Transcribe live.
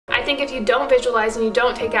think if you don't visualize and you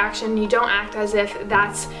don't take action, you don't act as if,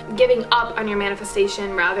 that's giving up on your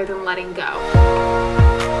manifestation rather than letting go.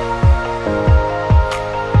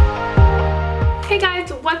 Hey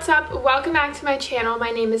guys, what's up? Welcome back to my channel.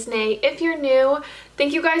 My name is Nay. If you're new,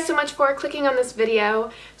 thank you guys so much for clicking on this video.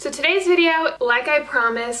 So today's video, like I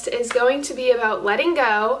promised, is going to be about letting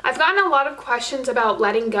go. I've gotten a lot of questions about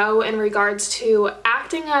letting go in regards to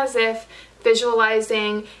acting as if,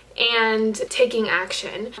 visualizing, and taking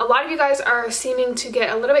action. A lot of you guys are seeming to get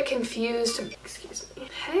a little bit confused. Excuse me.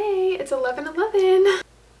 Hey, it's 11:11.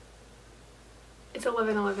 It's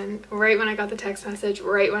 11:11, right when I got the text message,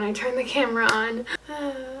 right when I turned the camera on.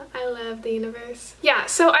 I love the universe. Yeah,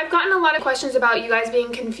 so I've gotten a lot of questions about you guys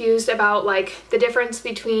being confused about like the difference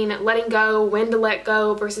between letting go, when to let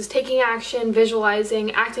go, versus taking action,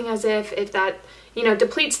 visualizing, acting as if that, you know,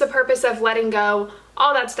 depletes the purpose of letting go,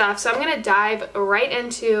 all that stuff. So I'm gonna dive right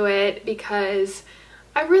into it because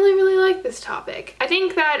I really like this topic. I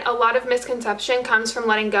think that a lot of misconception comes from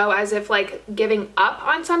letting go as if like giving up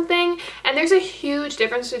on something, and there's a huge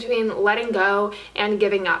difference between letting go and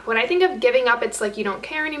giving up. When I think of giving up, it's like you don't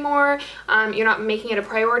care anymore, you're not making it a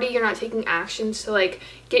priority, you're not taking actions to like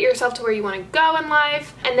get yourself to where you want to go in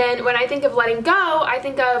life. And then when I think of letting go, I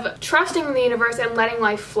think of trusting in the universe and letting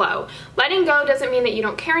life flow. Letting go doesn't mean that you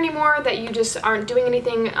don't care anymore, that you just aren't doing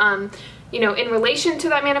anything you know, in relation to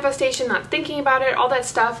that manifestation, not thinking about it, all that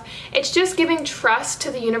stuff. It's just giving trust to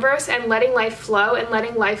the universe and letting life flow and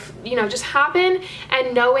letting life, you know, just happen,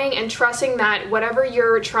 and knowing and trusting that whatever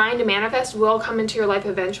you're trying to manifest will come into your life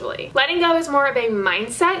eventually. Letting go is more of a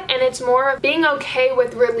mindset, and it's more of being okay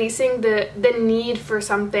with releasing the need for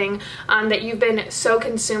something that you've been so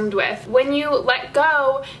consumed with. When you let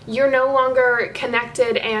go, you're no longer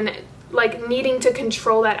connected and like needing to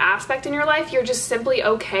control that aspect in your life. You're just simply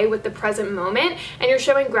okay with the present moment, and you're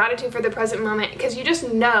showing gratitude for the present moment because you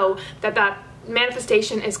just know that that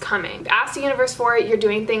manifestation is coming. Ask the universe for it. You're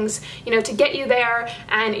doing things, you know, to get you there,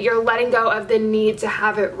 and you're letting go of the need to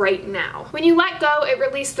have it right now. When you let go, it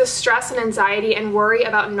releases the stress and anxiety and worry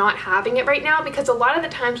about not having it right now, because a lot of the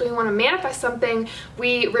times when we want to manifest something,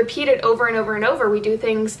 we repeat it over and over and over. We do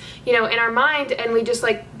things, you know, in our mind, and we just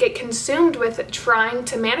like get consumed with trying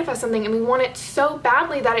to manifest something, and we want it so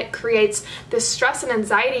badly that it creates this stress and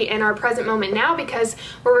anxiety in our present moment now, because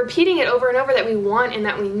we're repeating it over and over that we want and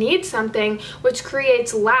that we need something, which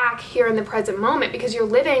creates lack here in the present moment, because you're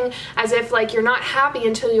living as if like you're not happy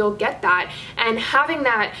until you'll get that. And having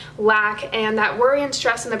that lack and that worry and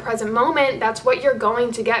stress in the present moment, that's what you're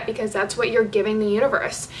going to get, because that's what you're giving the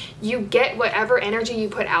universe. You get whatever energy you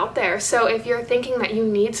put out there. So if you're thinking that you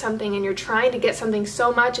need something and you're trying to get something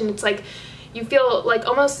so much, and it's like you feel like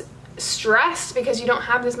almost stressed because you don't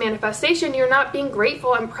have this manifestation, you're not being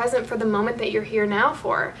grateful and present for the moment that you're here now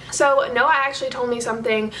for. So Noah actually told me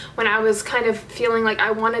something when I was kind of feeling like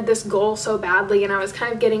I wanted this goal so badly, and I was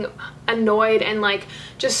kind of getting annoyed and like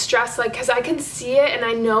just stressed, like because I can see it and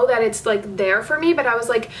I know that it's like there for me, but I was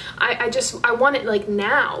like I want it like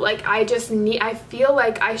now, like I feel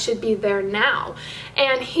like I should be there now.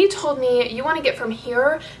 And he told me, you want to get from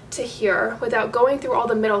here to here without going through all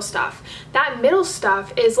the middle stuff. That middle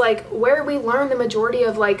stuff is like where we learn the majority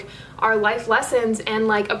of like our life lessons, and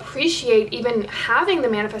like appreciate even having the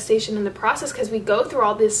manifestation in the process, because we go through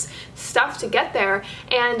all this stuff to get there.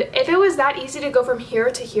 And if it was that easy to go from here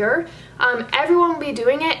to here, everyone would be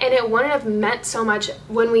doing it, and it wouldn't have meant so much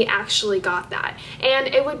when we actually got that. And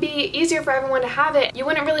it would be easier for everyone to have it. You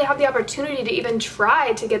wouldn't really have the opportunity to even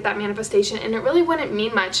try to get that manifestation, and it really wouldn't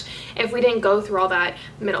mean much if we didn't go through all that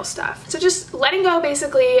middle stuff. So just letting go,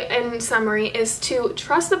 basically, in summary, is to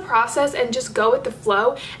trust the process and just go with the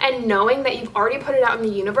flow, and knowing that you've already put it out in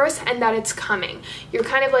the universe and that it's coming. You're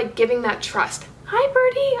kind of like giving that trust. Hi,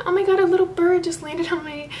 birdie. Oh my god, a little bird just landed on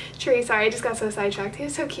my tree. Sorry, I just got so sidetracked. He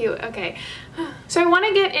was so cute. Okay. So I want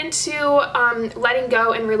to get into letting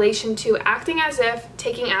go in relation to acting as if,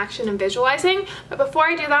 taking action, and visualizing. But before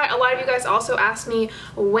I do that, a lot of you guys also asked me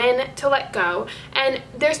when to let go. And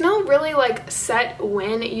there's no really like set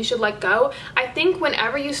when you should let go. I think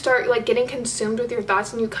whenever you start like getting consumed with your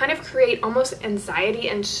thoughts, and you kind of create almost anxiety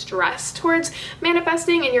and stress towards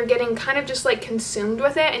manifesting, and you're getting kind of just like consumed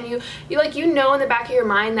with it, and you know in the back of your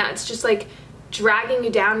mind that it's just like dragging you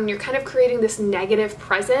down, and you're kind of creating this negative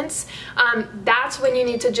presence, that's when you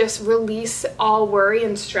need to just release all worry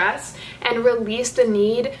and stress, and release the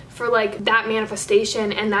need for like that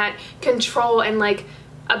manifestation and that control and like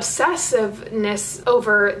obsessiveness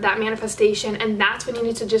over that manifestation. And that's when you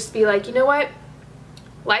need to just be like, you know what,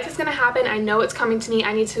 Life is going to happen. I know it's coming to me.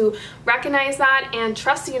 I need to recognize that and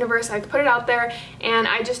trust the universe. I've put it out there, and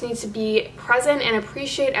I just need to be present and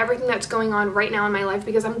appreciate everything that's going on right now in my life,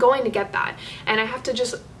 because I'm going to get that, and I have to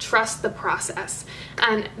just trust the process.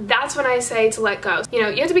 And that's when I say to let go. You know,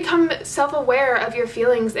 you have to become self-aware of your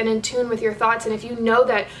feelings and in tune with your thoughts. And if you know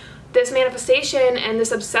that this manifestation and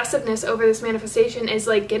this obsessiveness over this manifestation is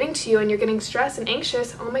like getting to you and you're getting stressed and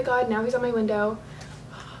anxious, oh my god, now he's on my window.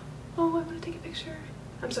 Oh, I want to take a picture.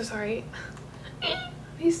 I'm so sorry.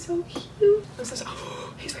 He's so cute. I'm so sorry.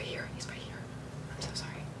 Oh, he's right here. He's right here. I'm so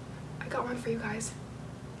sorry. I got one for you guys.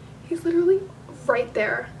 He's literally right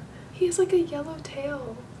there. He has like a yellow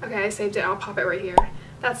tail. Okay, I saved it. I'll pop it right here.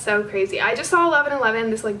 That's so crazy. I just saw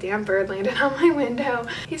 11:11. This like damn bird landed on my window.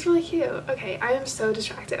 He's really cute. Okay, I am so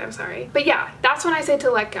distracted. I'm sorry. But yeah, that's when I say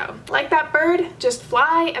to let go. Like that bird, just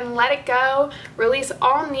fly and let it go. Release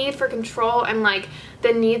all need for control and like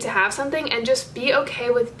the need to have something, and just be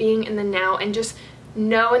okay with being in the now, and just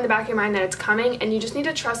know in the back of your mind that it's coming, and you just need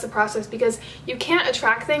to trust the process, because you can't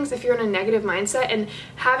attract things if you're in a negative mindset. And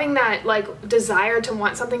having that like desire to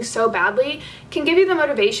want something so badly can give you the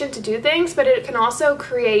motivation to do things, but it can also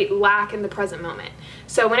create lack in the present moment.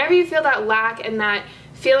 So whenever you feel that lack and that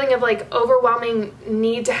feeling of like overwhelming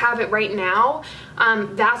need to have it right now,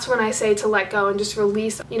 that's when I say to let go and just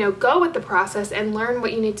release, you know, go with the process and learn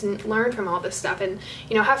what you need to learn from all this stuff, and,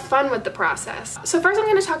 you know, have fun with the process. So first I'm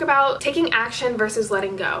going to talk about taking action versus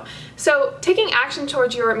letting go. So taking action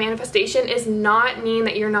towards your manifestation is not mean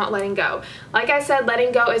that you're not letting go. Like I said,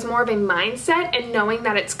 letting go is more of a mindset and knowing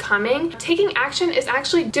that it's coming. Taking action is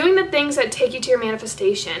actually doing the things that take you to your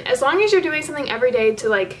manifestation. As long as you're doing something every day to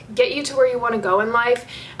like get you to where you want to go in life,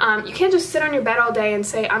 you can't just sit on your bed all day and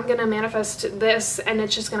say, I'm gonna manifest this and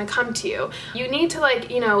it's just gonna come to you. You need to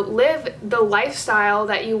like, you know, live the lifestyle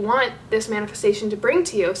that you want this manifestation to bring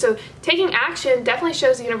to you. So taking action definitely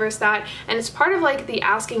shows the universe that, and it's part of like the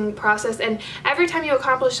asking process. And every time you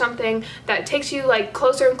accomplish something that takes you like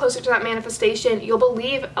closer and closer to that manifestation, you'll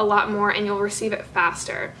believe a lot more and you'll receive it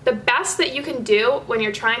faster. The best that you can do when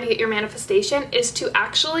you're trying to get your manifestation is to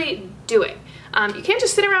actually do it. You can't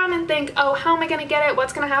just sit around and think, oh, how am I gonna get it?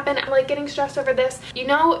 What's gonna happen? I'm like getting stressed over this. You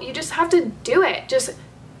know, you just have to do it. Just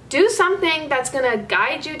do something that's gonna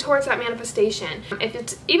guide you towards that manifestation. If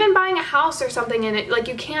it's even buying a house or something, and it like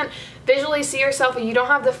you can't visually see yourself and you don't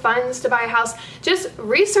have the funds to buy a house, just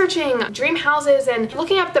researching dream houses and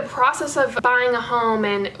looking up the process of buying a home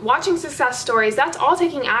and watching success stories, that's all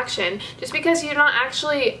taking action. Just because you're not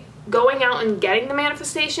actually going out and getting the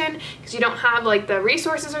manifestation because you don't have like the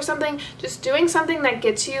resources or something, just doing something that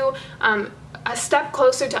gets you a step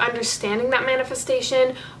closer to understanding that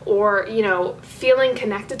manifestation, or, you know, feeling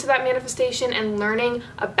connected to that manifestation and learning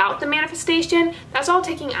about the manifestation, that's all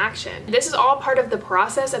taking action. This is all part of the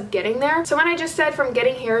process of getting there. So when I just said from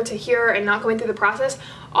getting here to here and not going through the process,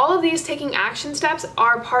 all of these taking action steps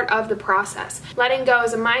are part of the process. Letting go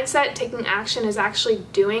is a mindset, taking action is actually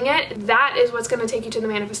doing it. That is what's going to take you to the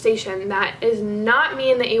manifestation. That does not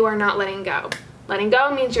mean that you are not letting go. Letting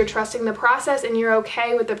go means you're trusting the process and you're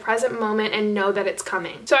okay with the present moment and know that it's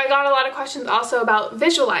coming. So I got a lot of questions also about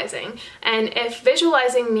visualizing, and if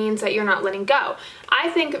visualizing means that you're not letting go. I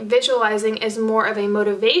think visualizing is more of a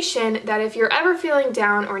motivation that if you're ever feeling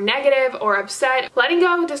down or negative or upset, letting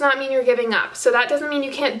go does not mean you're giving up. So that doesn't mean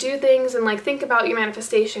you can't do things and like think about your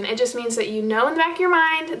manifestation. It just means that you know in the back of your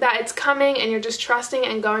mind that it's coming and you're just trusting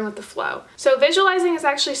and going with the flow. So visualizing is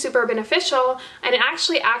actually super beneficial, and it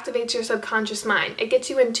actually activates your subconscious mind. It gets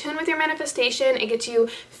you in tune with your manifestation, it gets you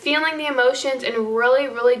feeling the emotions and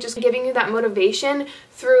really just giving you that motivation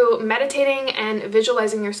through meditating and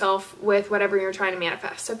visualizing yourself with whatever you're trying to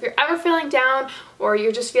manifest. So if you're ever feeling down or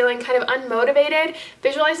you're just feeling kind of unmotivated,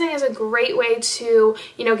 visualizing is a great way to,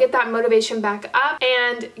 you know, get that motivation back up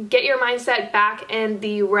and get your mindset back in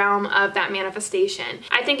the realm of that manifestation.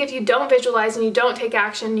 I think if you don't visualize and you don't take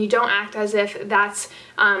action, you don't act as if that's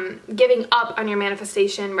giving up on your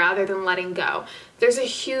manifestation rather than letting go. There's a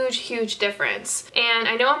huge difference. And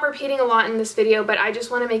I know I'm repeating a lot in this video, but I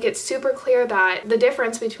just want to make it super clear that the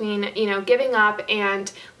difference between, you know, giving up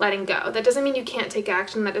and letting go. That doesn't mean you can't take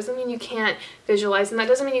action. That doesn't mean you can't visualize, and that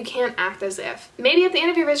doesn't mean you can't act as if. Maybe at the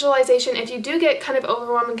end of your visualization, if you do get kind of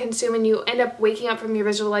overwhelmed and consumed and you end up waking up from your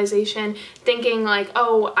visualization thinking like,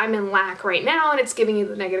 oh, I'm in lack right now, and it's giving you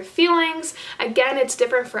the negative feelings. Again, it's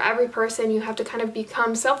different for every person. You have to kind of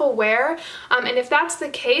become self-aware. And if that's the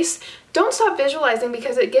case, don't stop visualizing,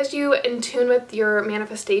 because it gives you in tune with your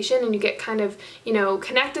manifestation and you get kind of, you know,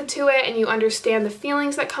 connected to it and you understand the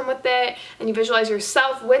feelings that come with it and you visualize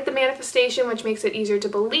yourself with the manifestation, which makes it easier to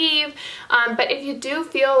believe. But if if you do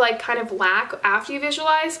feel like kind of lack after you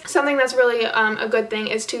visualize, something that's really a good thing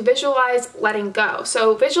is to visualize letting go.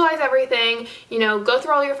 So visualize everything, you know, go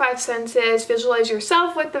through all your 5 senses, visualize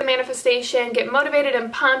yourself with the manifestation, get motivated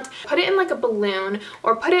and pumped, put it in like a balloon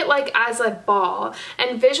or put it like as a ball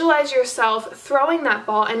and visualize yourself throwing that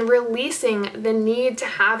ball and releasing the need to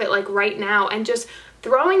have it like right now and just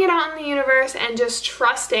throwing it out in the universe and just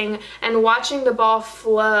trusting and watching the ball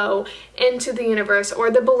flow into the universe or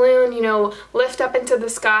the balloon, you know, lift up into the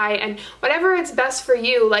sky and whatever is best for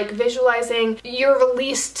you, like visualizing your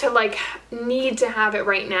release to like need to have it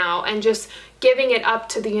right now and just giving it up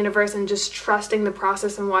to the universe and just trusting the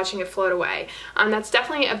process and watching it float away. That's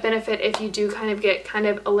definitely a benefit if you do kind of get kind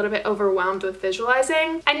of a little bit overwhelmed with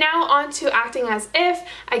visualizing. And now on to acting as if.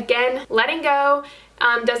 Again, letting go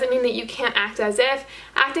doesn't mean that you can't act as if.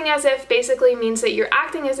 Acting as if basically means that you're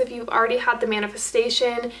acting as if you've already had the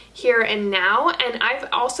manifestation here and now. And I've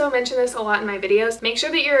also mentioned this a lot in my videos. Make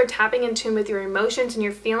sure that you're tapping in tune with your emotions and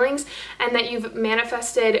your feelings and that you've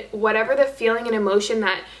manifested whatever the feeling and emotion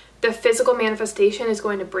that the physical manifestation is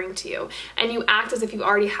going to bring to you, and you act as if you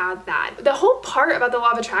already had that. The whole part about the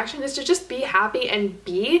law of attraction is to just be happy and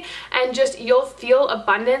be, and just you'll feel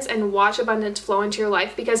abundance and watch abundance flow into your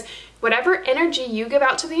life, because whatever energy you give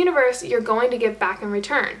out to the universe, you're going to give back in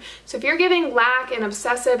return. So if you're giving lack and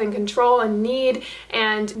obsessive and control and need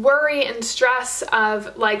and worry and stress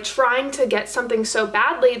of like trying to get something so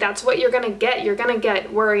badly, that's what you're gonna get. You're gonna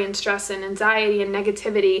get worry and stress and anxiety and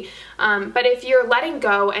negativity. But if you're letting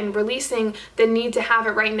go and releasing the need to have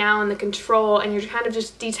it right now and the control, and you're kind of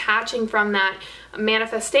just detaching from that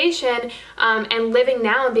manifestation and living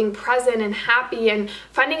now and being present and happy and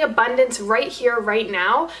finding abundance right here, right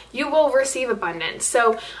now, you will receive abundance.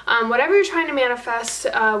 So whatever you're trying to manifest,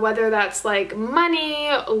 whether that's like money,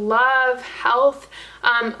 love, health,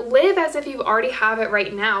 live as if you already have it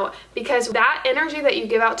right now, because that energy that you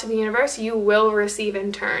give out to the universe, you will receive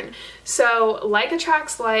in turn. So like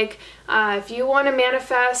attracts like. If you want to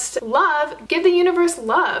manifest love, give the universe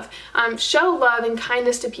love. Show love and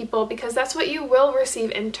kindness to people, because that's what you will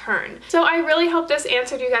receive in turn. So I really hope this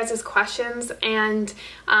answered you guys' questions and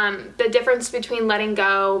the difference between letting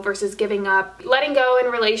go versus giving up. Letting go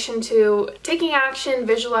in relation to taking action,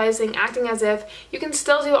 visualizing, acting as if. You can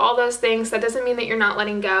still do all those things. That doesn't mean that you're not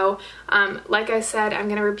letting go. Like I said, I'm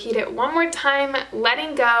going to repeat it one more time.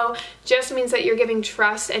 Letting go just means that you're giving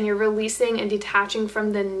trust and you're releasing and detaching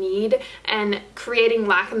from the need and creating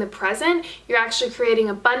lack in the present. You're actually creating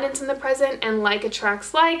abundance in the present, and like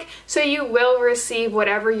attracts like, so you will receive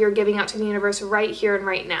whatever you're giving out to the universe right here and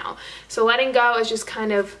right now. So letting go is just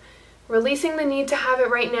kind of releasing the need to have it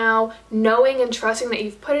right now, knowing and trusting that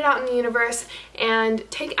you've put it out in the universe, and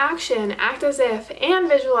take action, act as if, and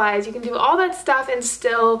visualize. You can do all that stuff and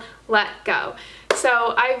still let go.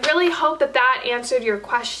 So I really hope that that answered your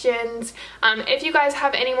questions. If you guys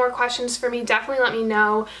have any more questions for me, definitely let me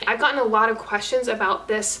know. I've gotten a lot of questions about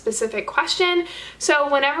this specific question.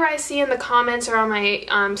 So whenever I see in the comments or on my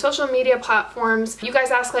social media platforms, you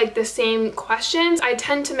guys ask like the same questions, I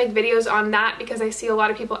tend to make videos on that because I see a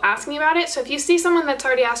lot of people ask me about it. So if you see someone that's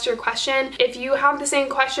already asked your question, if you have the same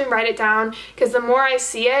question, write it down, because the more I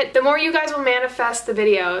see it, the more you guys will manifest the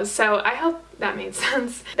videos. So I hope that made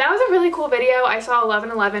sense. That was a really cool video. I saw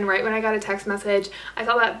 11:11 right when I got a text message. I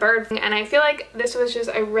saw that bird thing, and I feel like this was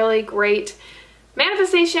just a really great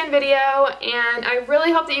manifestation video, and I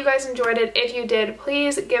really hope that you guys enjoyed it. If you did,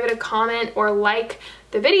 please give it a comment or like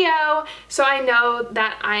the video so I know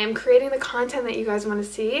that I am creating the content that you guys want to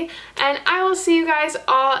see, and I will see you guys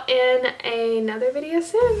all in another video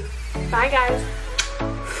soon. Bye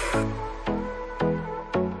guys.